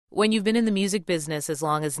When you've been in the music business as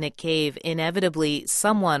long as Nick Cave, inevitably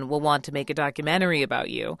someone will want to make a documentary about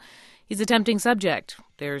you. He's a tempting subject.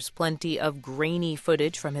 There's plenty of grainy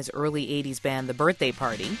footage from his early 80s band, The Birthday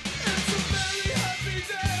Party.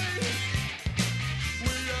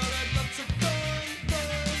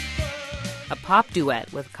 A pop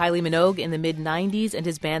duet with Kylie Minogue in the mid-90s and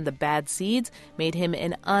his band The Bad Seeds made him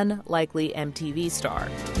an unlikely MTV star.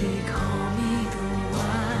 They call me the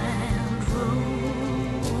Wild Rose.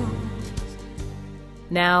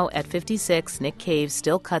 Now, at 56, Nick Cave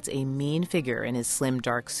still cuts a mean figure in his slim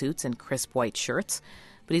dark suits and crisp white shirts,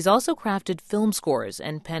 but he's also crafted film scores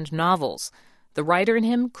and penned novels. The writer in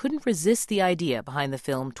him couldn't resist the idea behind the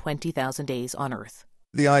film 20,000 Days on Earth.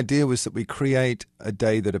 The idea was that we create a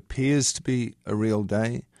day that appears to be a real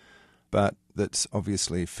day, but that's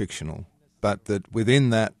obviously fictional, but that within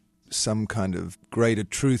that some kind of greater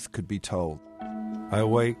truth could be told. I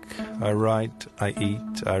awake, I write, I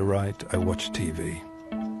eat, I write, I watch TV.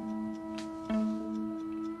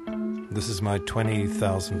 This is my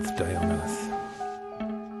 20,000th day on Earth.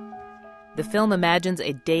 The film imagines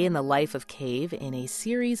a day in the life of Cave in a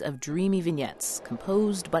series of dreamy vignettes,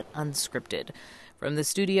 composed but unscripted. From the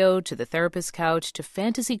studio to the therapist's couch to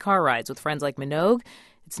fantasy car rides with friends like Minogue,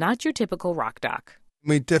 it's not your typical rock doc.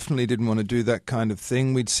 We definitely didn't want to do that kind of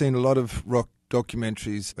thing. We'd seen a lot of rock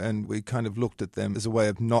documentaries and we kind of looked at them as a way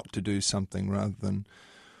of not to do something rather than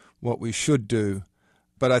what we should do.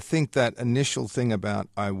 But I think that initial thing about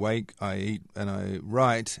I wake, I eat, and I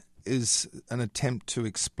write is an attempt to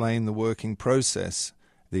explain the working process.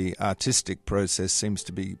 The artistic process seems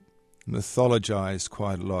to be mythologized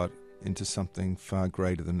quite a lot into something far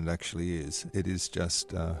greater than it actually is. It is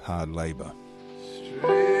just hard labor.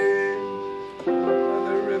 Straight by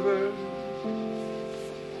the river.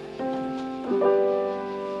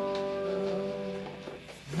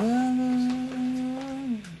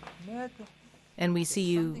 And we see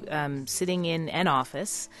you sitting in an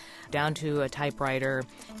office, down to a typewriter,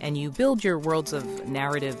 and you build your worlds of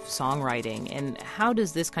narrative songwriting. And how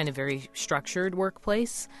does this kind of very structured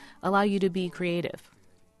workplace allow you to be creative?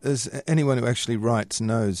 As anyone who actually writes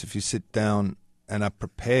knows, if you sit down and are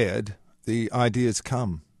prepared, the ideas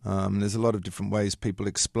come. There's a lot of different ways people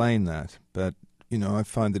explain that. But, I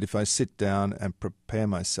find that if I sit down and prepare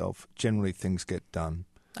myself, generally things get done.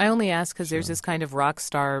 I only ask because there's this kind of rock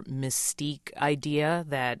star mystique idea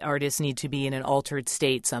that artists need to be in an altered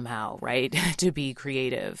state somehow, right, to be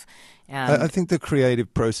creative. I think the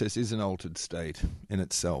creative process is an altered state in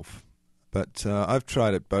itself. But I've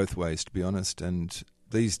tried it both ways, to be honest, and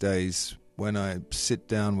these days, when I sit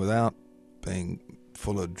down without being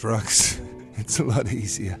full of drugs, it's a lot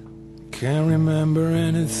easier. Can't remember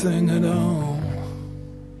anything at all.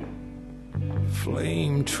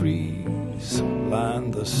 Flame trees line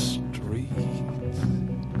the street.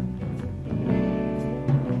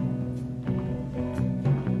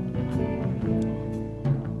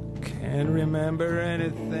 Can't remember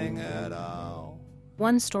anything at all.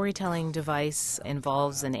 One storytelling device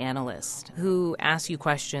involves an analyst who asks you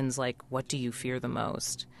questions like, what do you fear the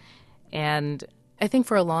most? And I think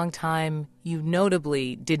for a long time, you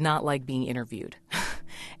notably did not like being interviewed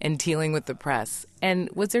and dealing with the press. And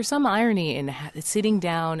was there some irony in sitting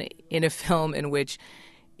down in a film in which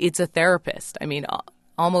it's a therapist? I mean,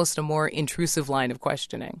 almost a more intrusive line of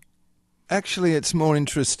questioning. Actually, it's more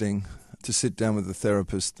interesting to sit down with a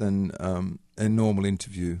therapist than a normal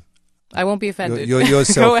interview. I won't be offended. You're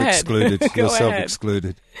self-excluded. Go You're ahead.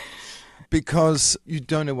 self-excluded. Because you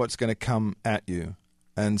don't know what's going to come at you.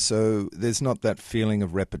 And so there's not that feeling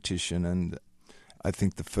of repetition. And I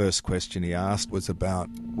think the first question he asked was about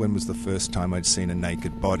when was the first time I'd seen a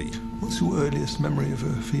naked body. What's your earliest memory of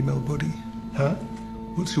a female body? Huh?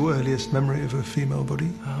 What's your earliest memory of a female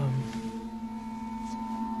body?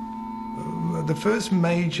 The first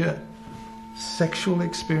major sexual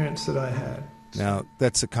experience that I had. Now,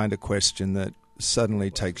 that's the kind of question that suddenly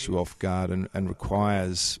takes you off guard and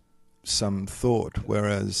requires some thought,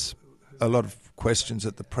 whereas a lot of questions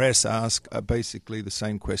that the press ask are basically the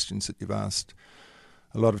same questions that you've asked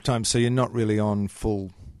a lot of times, so you're not really on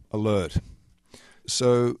full alert.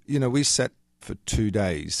 So, we sat for 2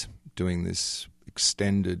 days doing this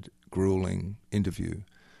extended, grueling interview,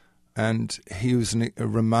 and he was a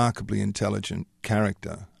remarkably intelligent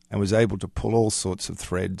character and was able to pull all sorts of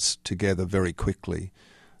threads together very quickly,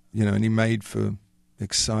 and he made for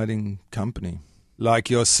exciting company, like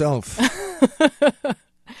yourself.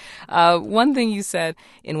 One thing you said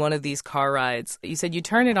in one of these car rides, you said you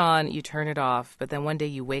turn it on, you turn it off, but then one day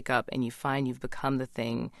you wake up and you find you've become the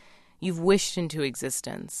thing you've wished into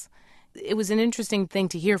existence. It was an interesting thing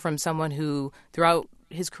to hear from someone who, throughout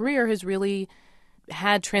his career, has really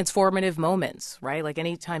had transformative moments, right? Like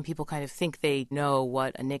anytime people kind of think they know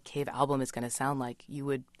what a Nick Cave album is going to sound like, you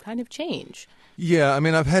would kind of change. Yeah, I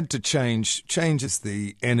mean, I've had to change. Change is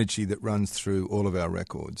the energy that runs through all of our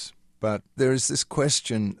records. But there is this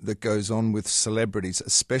question that goes on with celebrities,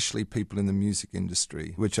 especially people in the music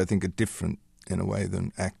industry, which I think are different in a way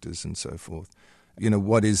than actors and so forth. You know,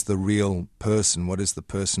 what is the real person? What is the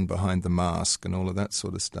person behind the mask and all of that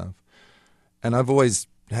sort of stuff? And I've always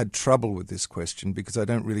had trouble with this question because I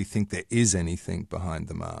don't really think there is anything behind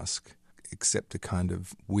the mask except a kind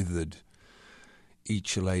of withered,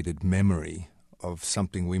 etiolated memory of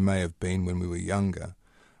something we may have been when we were younger.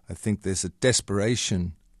 I think there's a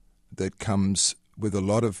desperation that comes with a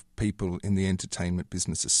lot of people in the entertainment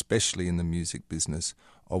business, especially in the music business,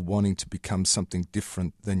 of wanting to become something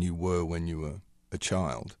different than you were when you were a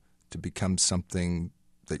child, to become something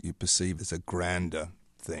that you perceive as a grander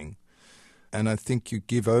thing. And I think you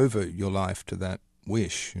give over your life to that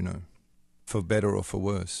wish, you know, for better or for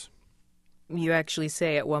worse. You actually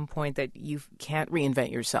say at one point that you can't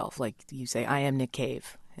reinvent yourself. Like you say, I am Nick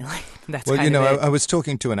Cave. That's well, kind you know, of it. I was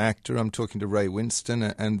talking to an actor, I'm talking to Ray Winston,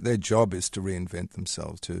 and their job is to reinvent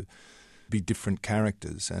themselves, to be different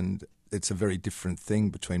characters. And it's a very different thing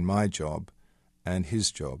between my job and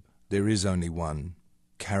his job. There is only one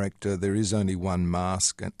character, there is only one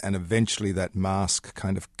mask, and eventually that mask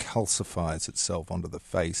kind of calcifies itself onto the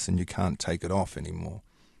face and you can't take it off anymore.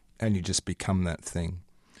 And you just become that thing.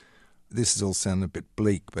 This is all sounding a bit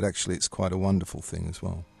bleak, but actually it's quite a wonderful thing as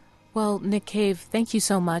well. Well, Nick Cave, thank you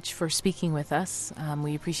so much for speaking with us.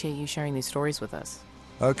 We appreciate you sharing these stories with us.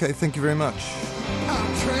 Okay, thank you very much.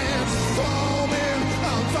 I'm transforming,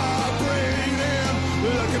 I'm vibrating,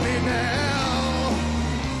 look at me now.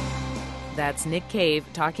 That's Nick Cave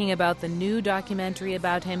talking about the new documentary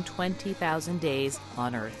about him, 20,000 Days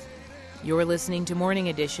on Earth. You're listening to Morning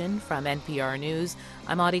Edition from NPR News.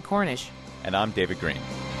 I'm Audie Cornish. And I'm David Green.